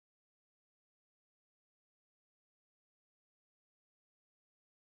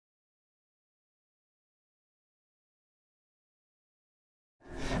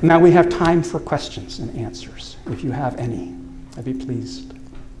Now we have time for questions and answers, if you have any. I'd be pleased.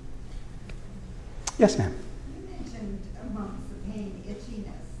 Yes, ma'am. You mentioned amongst the pain,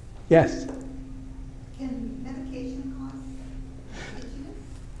 itchiness. Yes. Can medication cause itchiness?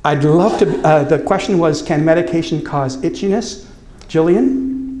 I'd love to, the question was, can medication cause itchiness?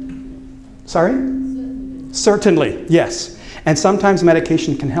 Jillian? Sorry? Certainly, yes. And sometimes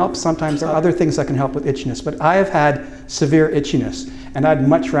medication can help, sometimes there are other things that can help with itchiness. But I have had severe itchiness, and I'd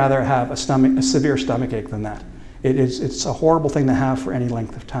much rather have a severe stomach ache than that. It's a horrible thing to have for any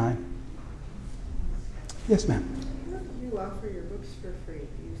length of time. Yes, ma'am. You offer your books for free.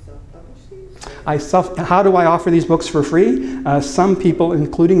 Do you self-publish these? How do I offer these books for free? Some people,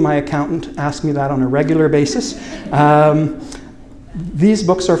 including my accountant, ask me that on a regular basis. These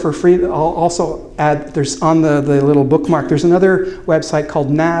books are for free. I'll also add, there's on the little bookmark, there's another website called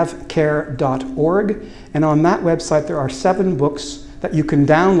navcare.org. And on that website, there are 7 books that you can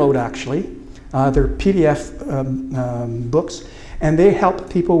download, actually. They're PDF books. And they help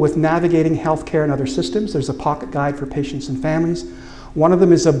people with navigating healthcare and other systems. There's a pocket guide for patients and families. One of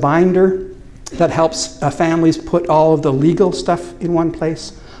them is a binder that helps families put all of the legal stuff in one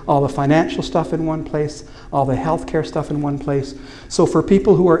place, all the financial stuff in one place, all the healthcare stuff in one place. So for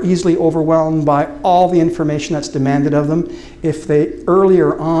people who are easily overwhelmed by all the information that's demanded of them, if they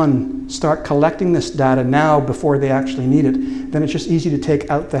earlier on start collecting this data now before they actually need it, then it's just easy to take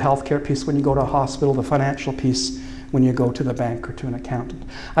out the healthcare piece when you go to a hospital, the financial piece when you go to the bank or to an accountant.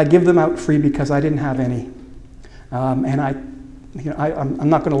 I give them out free because I didn't have any. And I'm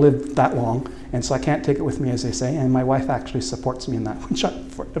not going to live that long, and so I can't take it with me, as they say, and my wife actually supports me in that, which I'm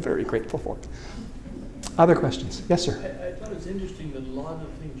very grateful for. Other questions? Yes, sir? I thought it was interesting that a lot of the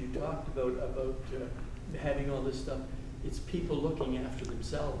things you talked about having all this stuff, it's people looking after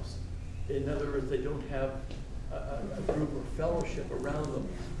themselves. In other words, they don't have a group or fellowship around them.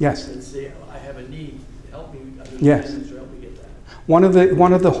 Yes. And say, I have a need, help me understand yes. this or help me get that. One of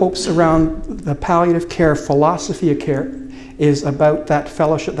the hopes around the palliative care philosophy of care is about that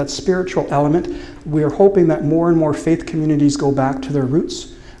fellowship, that spiritual element. We are hoping that more and more faith communities go back to their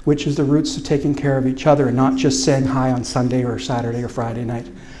roots, which is the roots of taking care of each other and not just saying hi on Sunday or Saturday or Friday night.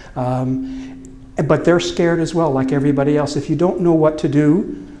 But they're scared as well, like everybody else. If you don't know what to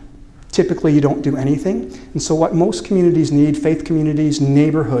do, typically you don't do anything. And so what most communities need, faith communities,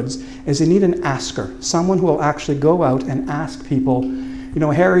 neighborhoods, is they need an asker, someone who will actually go out and ask people, you know,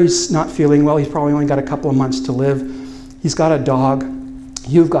 Harry's not feeling well, he's probably only got a couple of months to live. He's got a dog,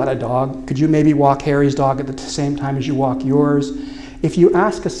 you've got a dog. Could you maybe walk Harry's dog at the same time as you walk yours? If you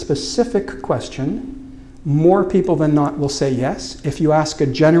ask a specific question, more people than not will say yes. If you ask a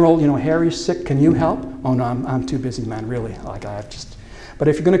general, you know, Harry's sick, can you help? Oh no, I'm too busy, man, really. Like But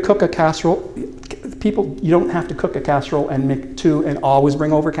if you're going to cook a casserole, you don't have to cook a casserole and make 2 and always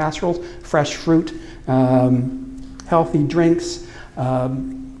bring over casseroles. Fresh fruit, healthy drinks,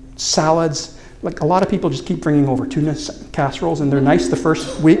 salads. Like a lot of people just keep bringing over tuna casseroles, and they're nice the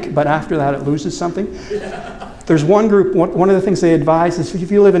first week, but after that it loses something. There's one group, one of the things they advise is if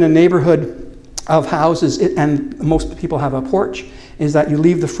you live in a neighborhood of houses, and most people have a porch, is that you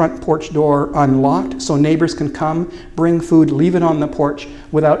leave the front porch door unlocked so neighbors can come, bring food, leave it on the porch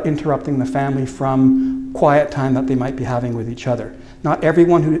without interrupting the family from quiet time that they might be having with each other. Not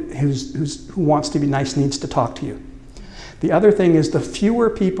everyone who wants to be nice needs to talk to you. The other thing is the fewer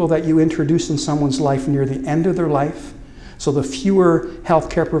people that you introduce in someone's life near the end of their life, so the fewer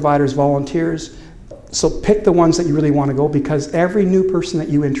healthcare providers, volunteers, so pick the ones that you really want to go, because every new person that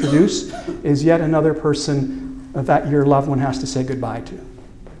you introduce is yet another person that your loved one has to say goodbye to.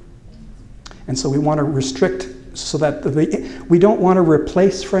 And so we want to restrict so that we don't want to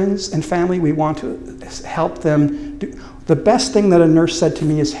replace friends and family. We want to help them. The best thing that a nurse said to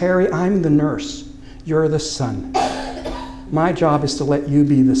me is, Harry, I'm the nurse. You're the son. My job is to let you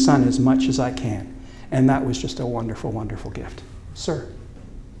be the son as much as I can. And that was just a wonderful, wonderful gift. Sir?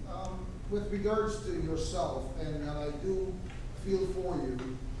 With regards to yourself, and I do feel for you,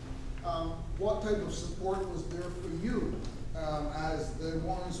 what type of support was there for you as the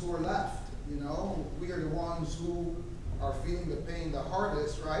ones who are left? You know, we are the ones who are feeling the pain the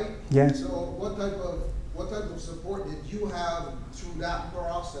hardest, right? Yes. So what type of support did you have through that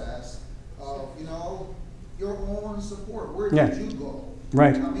process of, you know, your own support? Where did you go?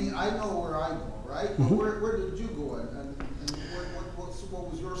 Right. I mean, I know where I go, right? Mm-hmm. But where did you go, and what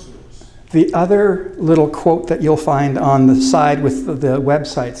was your source? The other little quote that you'll find on the side with the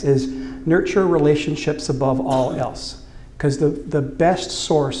websites is, nurture relationships above all else. Because the best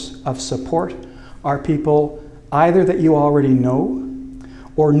source of support are people either that you already know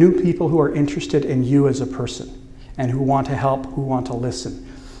or new people who are interested in you as a person and who want to help, who want to listen.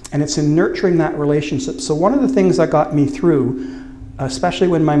 And it's in nurturing that relationship. So one of the things that got me through, especially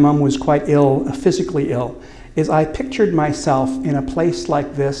when my mom was quite ill, physically ill, is I pictured myself in a place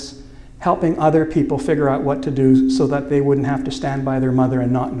like this, helping other people figure out what to do so that they wouldn't have to stand by their mother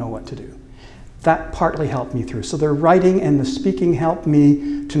and not know what to do. That partly helped me through. So the writing and the speaking helped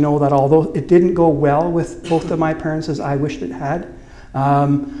me to know that although it didn't go well with both of my parents as I wished it had,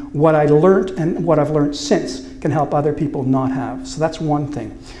 what I learned and what I've learned since can help other people not have. So that's one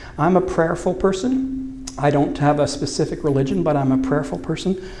thing. I'm a prayerful person. I don't have a specific religion, but I'm a prayerful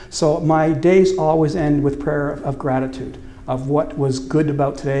person. So my days always end with prayer of gratitude, of what was good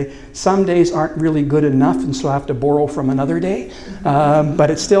about today. Some days aren't really good enough, and so I have to borrow from another day. But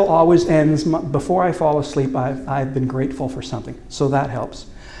it still always ends, before I fall asleep, I've been grateful for something. So that helps.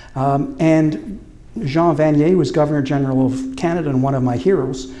 And Jean Vanier, who was Governor General of Canada and one of my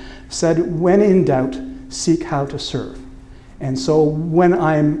heroes, said, when in doubt, seek how to serve. And so when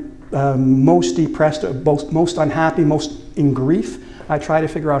I'm most depressed, most unhappy, most in grief, I try to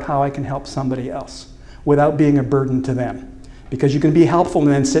figure out how I can help somebody else without being a burden to them. Because you can be helpful and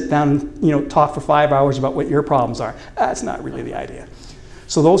then sit down and talk for 5 hours about what your problems are. That's not really the idea.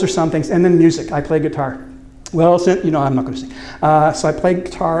 So those are some things. And then music. I play guitar. Well, I'm not going to sing. So I play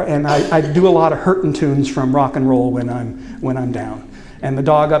guitar, and I do a lot of hurtin' tunes from rock and roll when I'm down. And the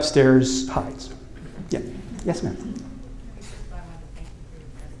dog upstairs hides. Yeah. Yes, ma'am.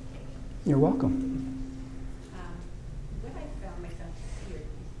 You're welcome. What I found myself here,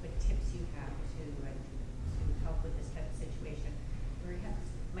 what tips you have to help with this type of situation, where you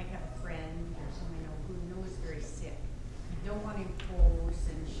might have a friend or someone who knows very sick, don't want to impose,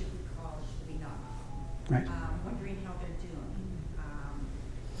 and should we call, should we not? Right. Wondering how they're doing.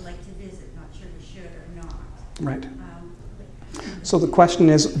 Like to visit, not sure we should or not. Right. So the question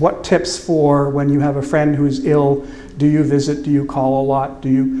is, what tips for when you have a friend who's ill? Do you visit? Do you call a lot?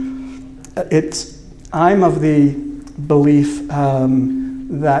 I'm of the belief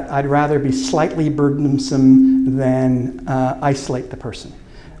that I'd rather be slightly burdensome than isolate the person.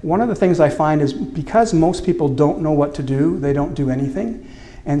 One of the things I find is because most people don't know what to do, they don't do anything.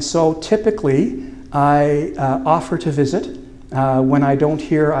 And so typically I offer to visit. When I don't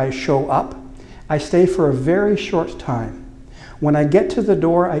hear, I show up. I stay for a very short time. When I get to the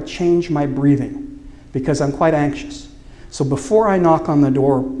door, I change my breathing because I'm quite anxious. So before I knock on the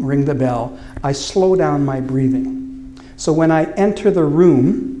door, ring the bell, I slow down my breathing. So when I enter the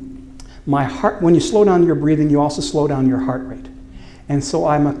room, when you slow down your breathing, you also slow down your heart rate. And so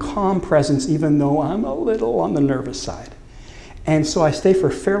I'm a calm presence, even though I'm a little on the nervous side. And so I stay for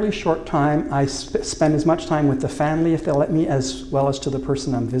a fairly short time. I spend as much time with the family, if they'll let me, as well as to the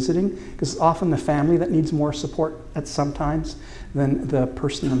person I'm visiting, because it's often the family that needs more support at some times than the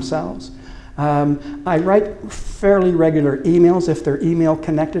person themselves. I write fairly regular emails, if they're email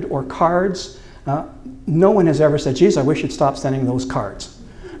connected, or cards. No one has ever said, geez, I wish you'd stop sending those cards.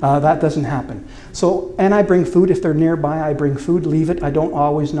 That doesn't happen. So, and I bring food. If they're nearby, I bring food, leave it. I don't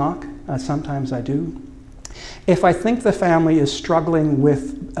always knock. Sometimes I do. If I think the family is struggling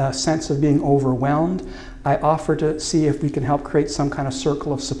with a sense of being overwhelmed, I offer to see if we can help create some kind of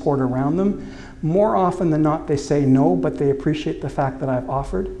circle of support around them. More often than not, they say no, but they appreciate the fact that I've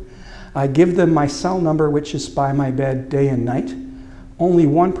offered. I give them my cell number, which is by my bed day and night. Only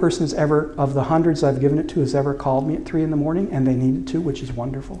one person has ever, of the hundreds I've given it to, has ever called me at 3 in the morning, and they needed to, which is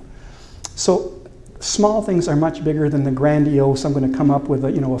wonderful. So small things are much bigger than the grandiose, I'm going to come up with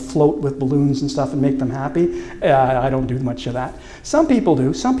a float with balloons and stuff and make them happy. I don't do much of that. Some people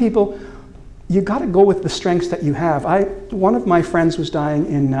do. Some people, you got to go with the strengths that you have. One of my friends was dying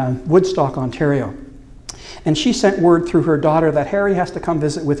in Woodstock, Ontario. And she sent word through her daughter that Harry has to come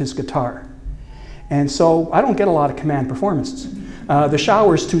visit with his guitar. And so I don't get a lot of command performances. The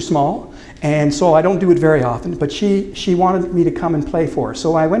shower's too small, and so I don't do it very often, but she wanted me to come and play for her.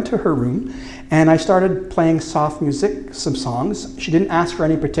 So I went to her room, and I started playing soft music, some songs. She didn't ask for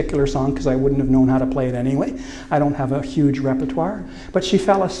any particular song because I wouldn't have known how to play it anyway. I don't have a huge repertoire, but she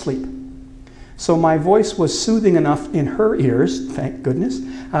fell asleep. So my voice was soothing enough in her ears, thank goodness,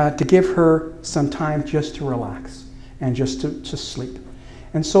 to give her some time just to relax and just to sleep.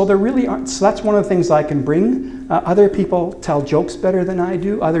 And so there really aren't, so that's one of the things I can bring. Other people tell jokes better than I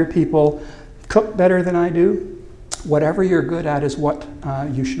do. Other people cook better than I do. Whatever you're good at is what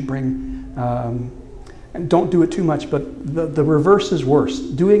you should bring. And don't do it too much, but the reverse is worse.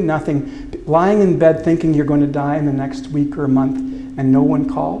 Doing nothing, lying in bed thinking you're going to die in the next week or a month and no one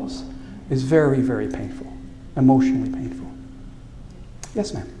calls is very, very painful, emotionally painful.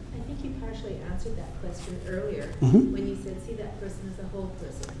 Yes, ma'am. I think you partially answered that question earlier when you said, see that person as a whole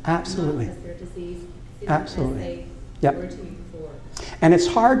person. Absolutely. Not as their disease. Absolutely. As Yep. Or 2 weeks before. And it's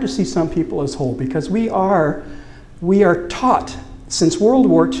hard to see some people as whole because we are taught since World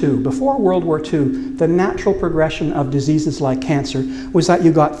War II, before World War II, the natural progression of diseases like cancer was that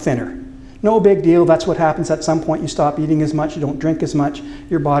you got thinner. No big deal, that's what happens at some point. You stop eating as much, you don't drink as much,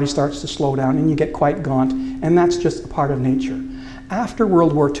 your body starts to slow down and you get quite gaunt, and that's just a part of nature. After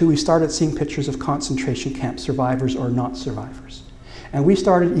World War II, we started seeing pictures of concentration camp survivors or not survivors. And we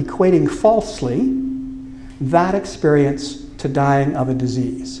started equating falsely that experience to dying of a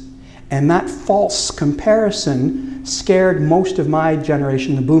disease. And that false comparison scared most of my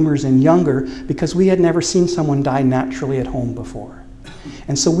generation, the boomers and younger, because we had never seen someone die naturally at home before.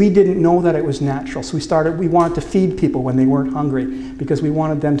 And so we didn't know that it was natural. So we wanted to feed people when they weren't hungry because we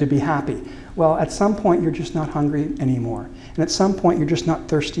wanted them to be happy. Well, at some point you're just not hungry anymore. And at some point you're just not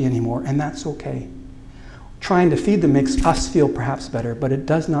thirsty anymore, and that's okay. Trying to feed them makes us feel perhaps better, but it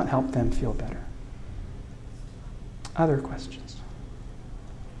does not help them feel better. Other questions?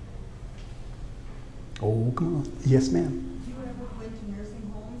 Oh, come on. Yes, ma'am. Do you ever go into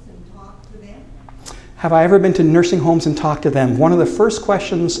nursing homes and talk to them? Have I ever been to nursing homes and talked to them? One of the first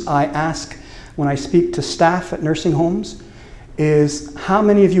questions I ask when I speak to staff at nursing homes is, how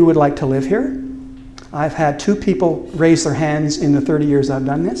many of you would like to live here? I've had 2 people raise their hands in the 30 years I've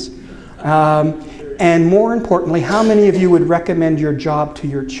done this. And more importantly, how many of you would recommend your job to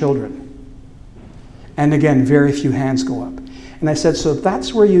your children? And again, very few hands go up. And I said, so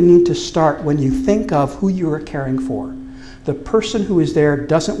that's where you need to start when you think of who you are caring for. The person who is there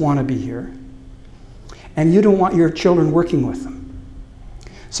doesn't want to be here, and you don't want your children working with them.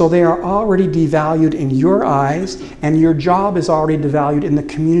 So they are already devalued in your eyes, and your job is already devalued in the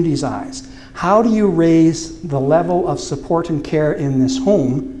community's eyes. How do you raise the level of support and care in this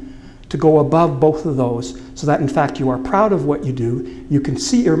home to go above both of those so that in fact you are proud of what you do, you can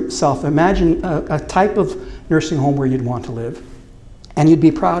see yourself, imagine a type of nursing home where you'd want to live, and you'd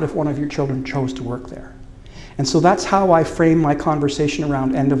be proud if one of your children chose to work there. And so that's how I frame my conversation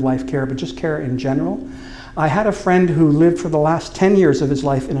around end-of-life care, but just care in general. I had a friend who lived for the last 10 years of his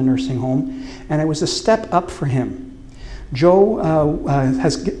life in a nursing home, and it was a step up for him. Joe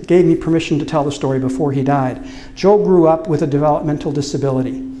gave me permission to tell the story before he died. Joe grew up with a developmental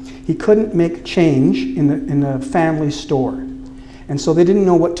disability. He couldn't make change in the family store. And so they didn't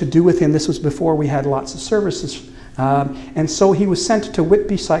know what to do with him. This was before we had lots of services. And so he was sent to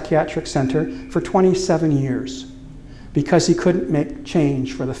Whitby Psychiatric Center for 27 years because he couldn't make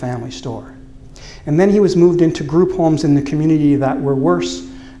change for the family store. And then he was moved into group homes in the community that were worse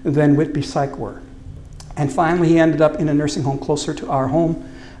than Whitby Psych were. And finally he ended up in a nursing home closer to our home.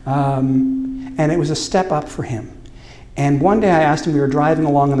 And it was a step up for him. And one day I asked him, we were driving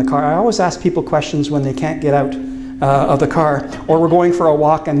along in the car. I always ask people questions when they can't get out of the car, or we're going for a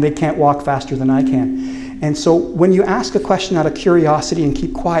walk and they can't walk faster than I can. And so when you ask a question out of curiosity and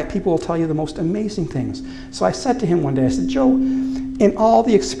keep quiet, people will tell you the most amazing things. So I said to him one day, I said, Joe, in all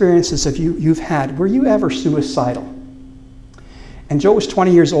the experiences of you've had, were you ever suicidal? And Joe was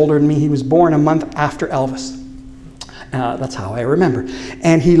 20 years older than me. He was born a month after Elvis. That's how I remember.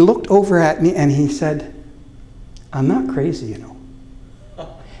 And he looked over at me and he said, I'm not crazy, you know.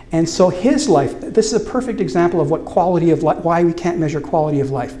 And so his life, this is a perfect example of what quality of life, why we can't measure quality of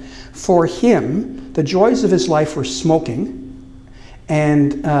life. For him, the joys of his life were smoking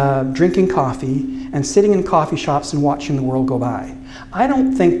and drinking coffee and sitting in coffee shops and watching the world go by. I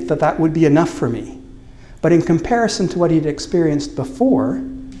don't think that that would be enough for me. But in comparison to what he'd experienced before,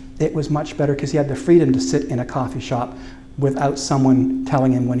 it was much better because he had the freedom to sit in a coffee shop without someone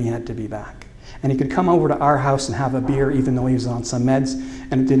telling him when he had to be back. And he could come over to our house and have a beer even though he was on some meds,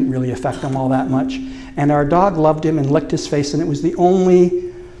 and it didn't really affect him all that much. And our dog loved him and licked his face, and it was the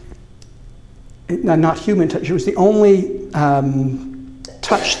only, not human touch, it was the only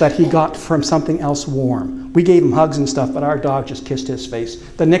touch that he got from something else warm. We gave him hugs and stuff, but our dog just kissed his face.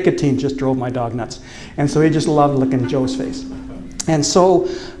 The nicotine just drove my dog nuts. And so he just loved licking Joe's face. And so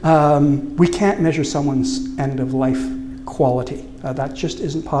we can't measure someone's end-of-life quality. That just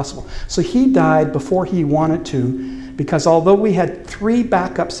isn't possible. So he died before he wanted to, because although we had 3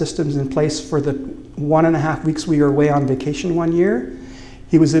 backup systems in place for the 1.5 weeks we were away on vacation one year,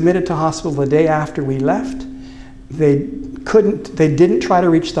 he was admitted to hospital the day after we left. They didn't try to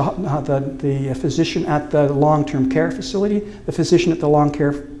reach the physician at the long-term care facility. The physician at the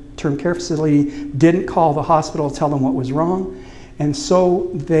long-term care facility didn't call the hospital to tell them what was wrong. And so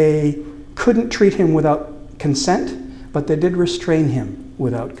they couldn't treat him without consent, but they did restrain him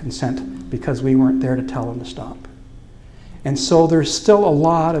without consent because we weren't there to tell him to stop. And so there's still a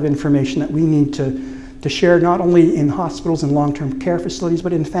lot of information that we need to share, not only in hospitals and long-term care facilities,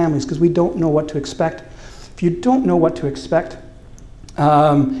 but in families, because we don't know what to expect. If If you don't know what to expect,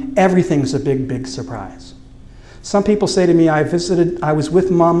 everything's a big, big surprise. Some people say to me, I was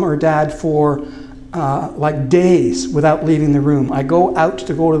with mom or dad for like days without leaving the room. I go out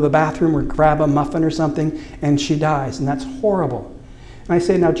to go to the bathroom or grab a muffin or something, and she dies, and that's horrible. And I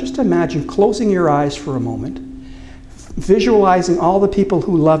say, now just imagine closing your eyes for a moment, visualizing all the people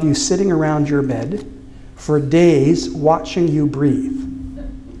who love you sitting around your bed for days watching you breathe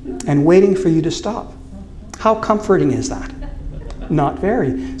and waiting for you to stop. How comforting is that? Not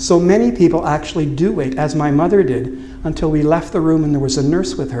very. So many people actually do wait, as my mother did, until we left the room and there was a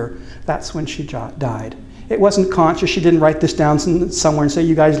nurse with her. That's when she died. It wasn't conscious. She didn't write this down somewhere and say,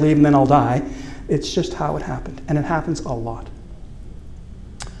 you guys leave and then I'll die. It's just how it happened. And it happens a lot.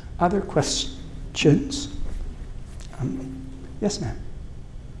 Other questions? Yes, ma'am.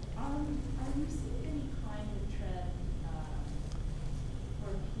 Are you seeing any kind of trend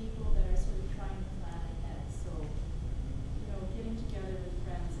for people that are sort of trying to plan ahead? So, getting together with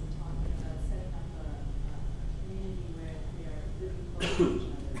friends and talking about setting up a community where they are living close to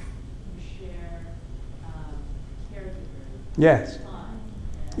each other, who share caregiver Yes. time.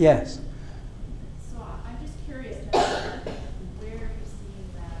 Yes. So I'm just curious about where you're seeing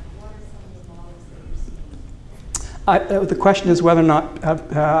that. What are some of the models that you're seeing? The question is whether or not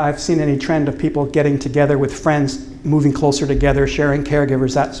I've seen any trend of people getting together with friends, moving closer together, sharing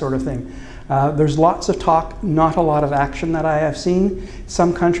caregivers, that sort of thing. There's lots of talk, not a lot of action that I have seen.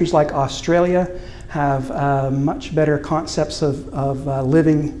 Some countries like Australia have much better concepts of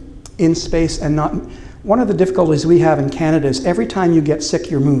living in space and not. One of the difficulties we have in Canada is every time you get sick,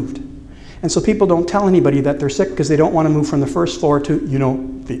 you're moved. And so people don't tell anybody that they're sick because they don't want to move from the first floor to,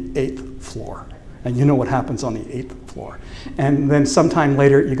 the 8th floor. And you know what happens on the 8th floor. And then sometime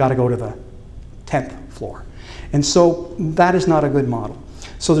later, you got to go to the 10th floor. And so that is not a good model.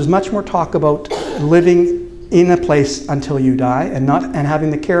 So there's much more talk about living in a place until you die and having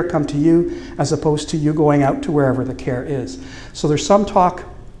the care come to you as opposed to you going out to wherever the care is. So there's some talk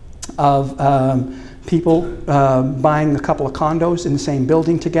of people buying a couple of condos in the same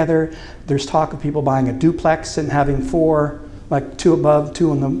building together. There's talk of people buying a duplex and having 4, like 2 above,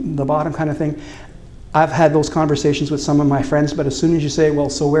 2 on the bottom kind of thing. I've had those conversations with some of my friends, but as soon as you say, well,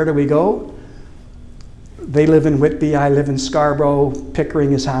 so where do we go? They live in Whitby, I live in Scarborough,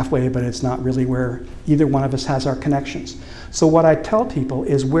 Pickering is halfway, but it's not really where either one of us has our connections. So what I tell people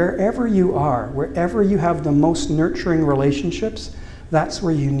is wherever you are, wherever you have the most nurturing relationships, that's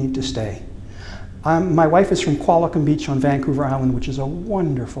where you need to stay. My wife is from Qualicum Beach on Vancouver Island, which is a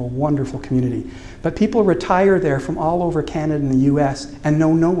wonderful, wonderful community. But people retire there from all over Canada and the US and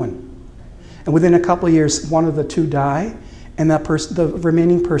know no one. And within a couple of years, one of the 2 die, and the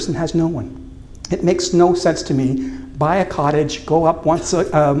remaining person has no one. It makes no sense to me. Buy a cottage, go up once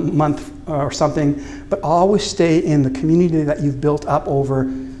a month or something, but always stay in the community that you've built up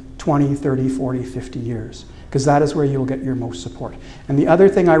over 20, 30, 40, 50 years, because that is where you'll get your most support. And the other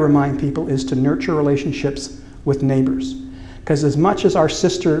thing I remind people is to nurture relationships with neighbors. Because as much as my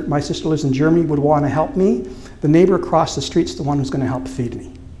sister lives in Germany, would want to help me, the neighbor across the street's the one who's going to help feed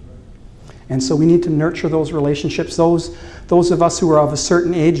me. And so we need to nurture those relationships. Those of us who are of a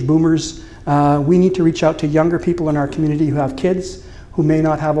certain age, boomers, we need to reach out to younger people in our community who have kids, who may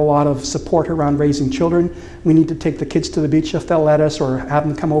not have a lot of support around raising children. We need to take the kids to the beach if they'll let us, or have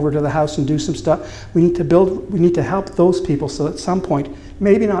them come over to the house and do some stuff. We need to help those people so at some point,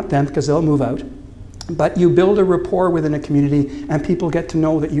 maybe not them because they'll move out, but you build a rapport within a community and people get to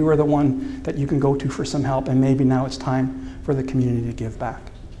know that you are the one that you can go to for some help, and maybe now it's time for the community to give back.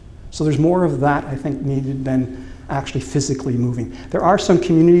 So there's more of that, I think, needed than actually physically moving. There are some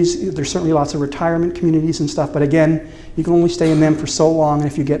communities, there's certainly lots of retirement communities and stuff, but again, you can only stay in them for so long, and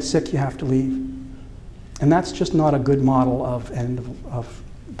if you get sick, you have to leave. And that's just not a good model of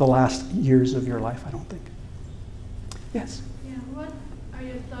the last years of your life, I don't think. Yes? Yeah, what are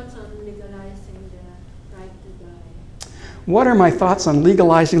your thoughts on legalizing the right to die? What are my thoughts on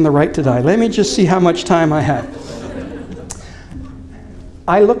legalizing the right to die? Let me just see how much time I have.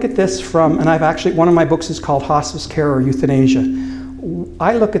 I look at this from, and one of my books is called Hospice Care or Euthanasia.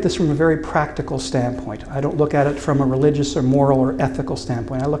 I look at this from a very practical standpoint. I don't look at it from a religious or moral or ethical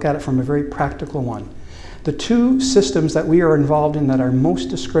standpoint. I look at it from a very practical one. The 2 systems that we are involved in that are most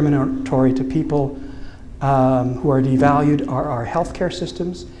discriminatory to people who are devalued are our healthcare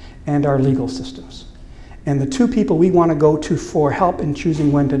systems and our legal systems. And the 2 people we want to go to for help in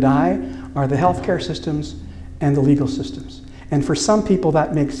choosing when to die are the healthcare systems and the legal systems. And for some people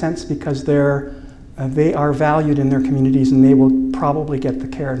that makes sense because they are valued in their communities and they will probably get the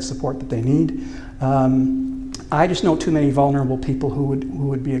care and support that they need. I just know too many vulnerable people who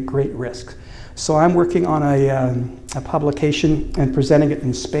would be at great risk. So I'm working on a publication and presenting it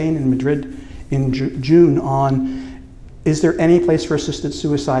in Spain, in Madrid, in June on, is there any place for assisted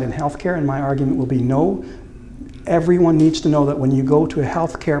suicide in healthcare? And my argument will be no. Everyone needs to know that when you go to a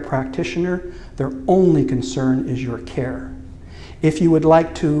healthcare practitioner, their only concern is your care. If you would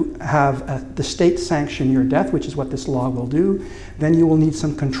like to have the state sanction your death, which is what this law will do, then you will need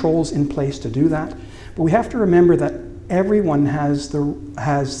some controls in place to do that. But we have to remember that everyone has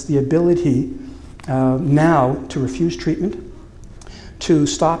the ability now to refuse treatment, to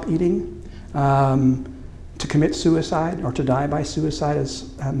stop eating, to commit suicide or to die by suicide,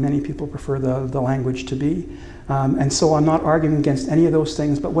 as many people prefer the language to be. And so I'm not arguing against any of those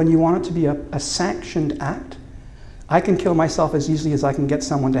things, but when you want it to be a sanctioned act, I can kill myself as easily as I can get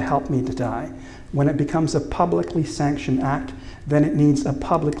someone to help me to die. When it becomes a publicly sanctioned act, then it needs a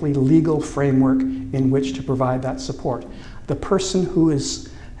publicly legal framework in which to provide that support. The person who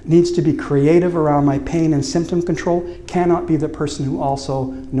needs to be creative around my pain and symptom control cannot be the person who also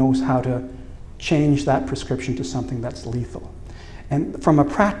knows how to change that prescription to something that's lethal. And from a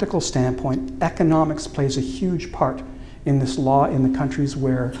practical standpoint, economics plays a huge part in this law in the countries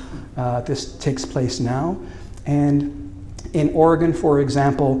where this takes place now. And in Oregon, for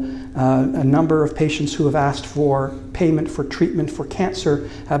example, a number of patients who have asked for payment for treatment for cancer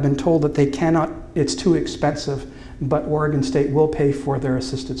have been told that they cannot, it's too expensive, but Oregon State will pay for their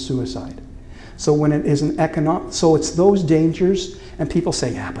assisted suicide. So when it is an economic, so it's those dangers, and people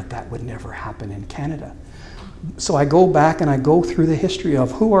say, yeah, but that would never happen in Canada. So I go back and I go through the history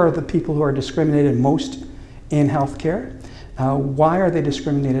of who are the people who are discriminated most in healthcare. Why are they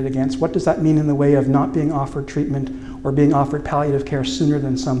discriminated against? What does that mean in the way of not being offered treatment or being offered palliative care sooner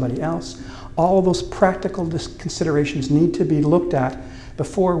than somebody else? All of those practical considerations need to be looked at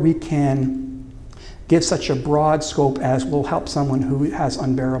before we can give such a broad scope as will help someone who has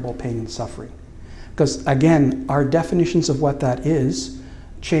unbearable pain and suffering. Because again, our definitions of what that is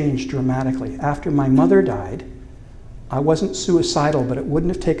changed dramatically. After my mother died, I wasn't suicidal, but it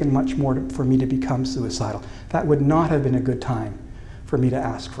wouldn't have taken much more for me to become suicidal. That would not have been a good time for me to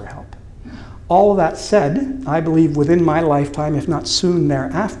ask for help. All of that said, I believe within my lifetime, if not soon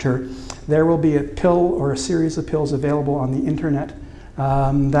thereafter, there will be a pill or a series of pills available on the internet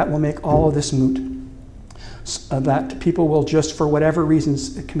that will make all of this moot. That people will just, for whatever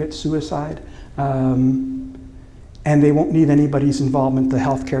reasons, commit suicide. And they won't need anybody's involvement, the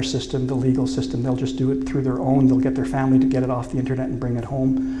healthcare system, the legal system. They'll just do it through their own. They'll get their family to get it off the internet and bring it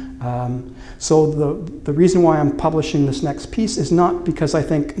home. So the reason why I'm publishing this next piece is not because I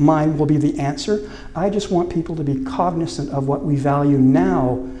think mine will be the answer. I just want people to be cognizant of what we value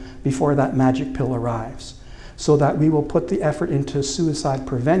now before that magic pill arrives, so that we will put the effort into suicide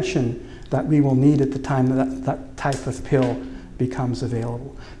prevention that we will need at the time that type of pill becomes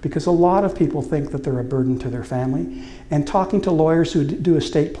available. Because a lot of people think that they're a burden to their family. And talking to lawyers who do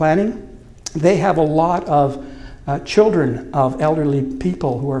estate planning, they have a lot of children of elderly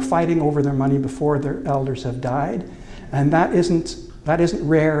people who are fighting over their money before their elders have died. And that isn't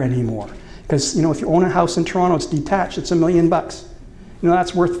rare anymore. Because if you own a house in Toronto, it's detached, it's $1 million.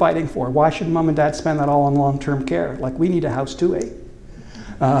 That's worth fighting for. Why should mom and dad spend that all on long-term care? Like, we need a house too, eh?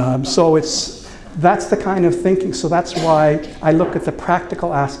 So that's the kind of thinking. So that's why I look at the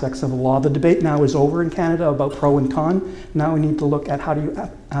practical aspects of the law. The debate now is over in Canada about pro and con. Now we need to look at how do you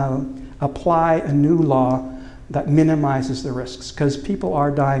apply a new law that minimizes the risks, because people are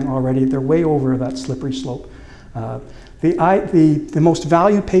dying already. They're way over that slippery slope. The most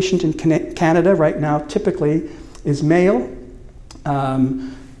valued patient in Canada right now typically is male,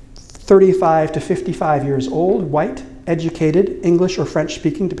 35 to 55 years old, white, educated, English or French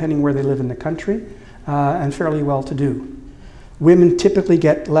speaking, depending where they live in the country, and fairly well-to-do. Women typically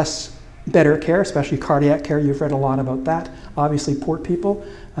get better care, especially cardiac care. You've read a lot about that. Obviously, poor people.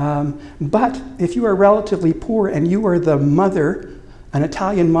 But if you are relatively poor and you are the mother, an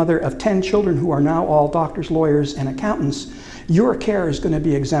Italian mother of 10 children who are now all doctors, lawyers, and accountants, your care is going to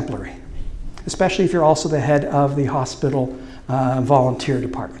be exemplary, especially if you're also the head of the hospital volunteer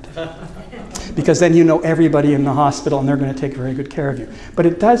department. Because then you know everybody in the hospital and they're going to take very good care of you. But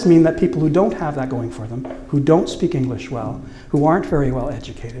it does mean that people who don't have that going for them, who don't speak English well, who aren't very well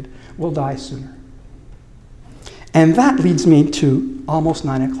educated, will die sooner. And that leads me to almost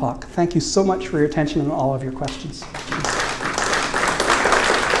 9 o'clock. Thank you so much for your attention and all of your questions.